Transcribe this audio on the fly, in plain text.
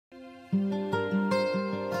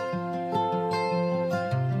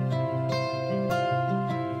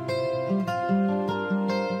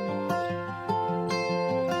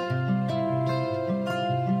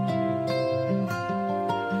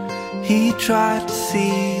He tried to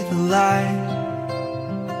see the light.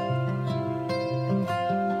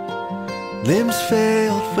 Limbs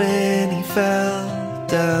failed when he fell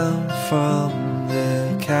down from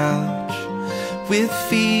the couch. With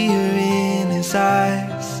fear in his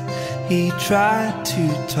eyes, he tried to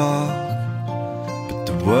talk, but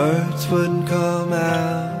the words wouldn't come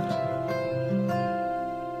out.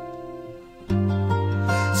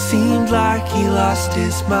 Seemed like he lost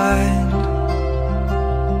his mind.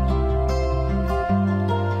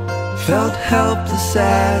 Felt helpless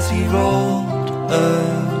as he rolled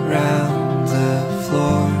around the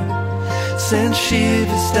floor. Sent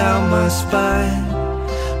shivers down my spine.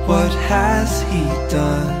 What has he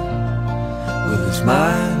done? Will his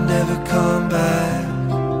mind ever come back?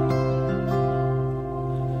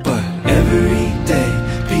 But every day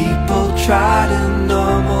people try to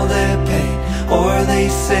normal their pain, or they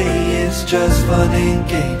say it's just fun and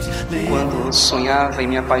games. Quando sonhava em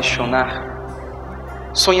me apaixonar,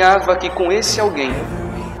 sonhava que com esse alguém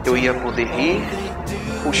eu ia poder rir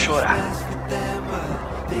ou chorar,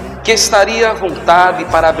 que estaria à vontade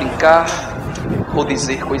para brincar ou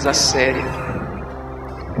dizer coisa séria,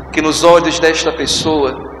 que nos olhos desta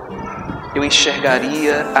pessoa eu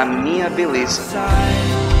enxergaria a minha beleza.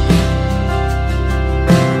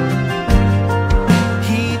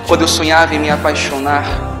 Quando eu sonhava em me apaixonar,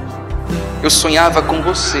 eu sonhava com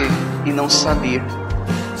você e não sabia,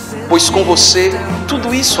 pois com você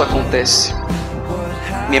tudo isso acontece.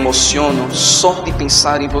 Me emociono só de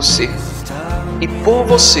pensar em você, e por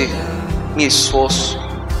você me esforço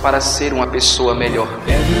para ser uma pessoa melhor.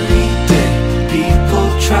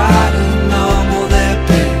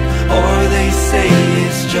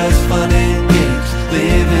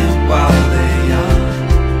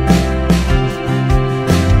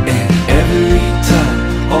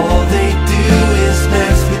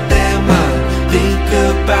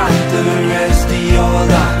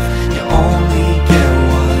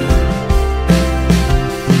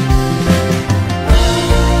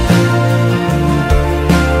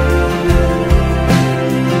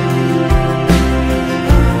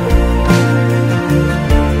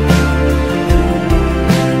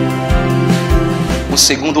 Um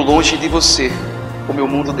segundo longe de você, o meu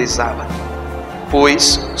mundo desaba,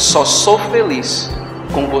 pois só sou feliz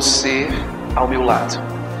com você ao meu lado.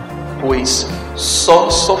 Pois só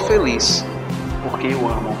sou feliz porque eu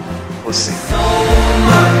amo você.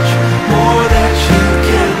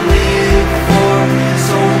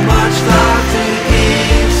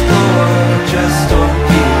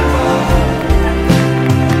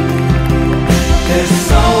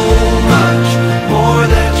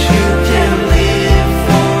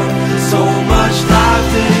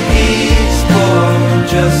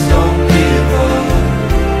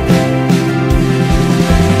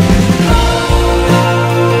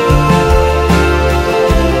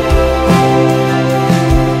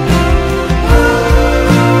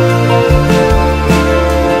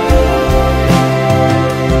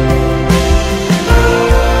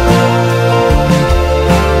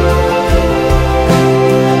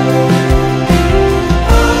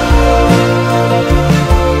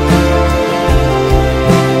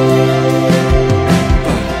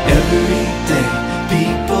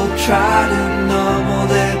 Try to normal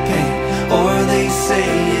their pain, or they say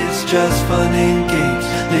it's just fun and games,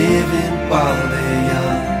 living while they're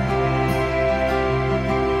young.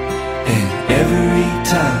 And every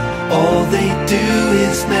time all they do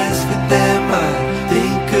is mess with their mind.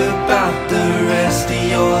 Think about the rest of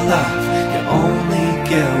your life, you only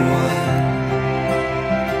get one.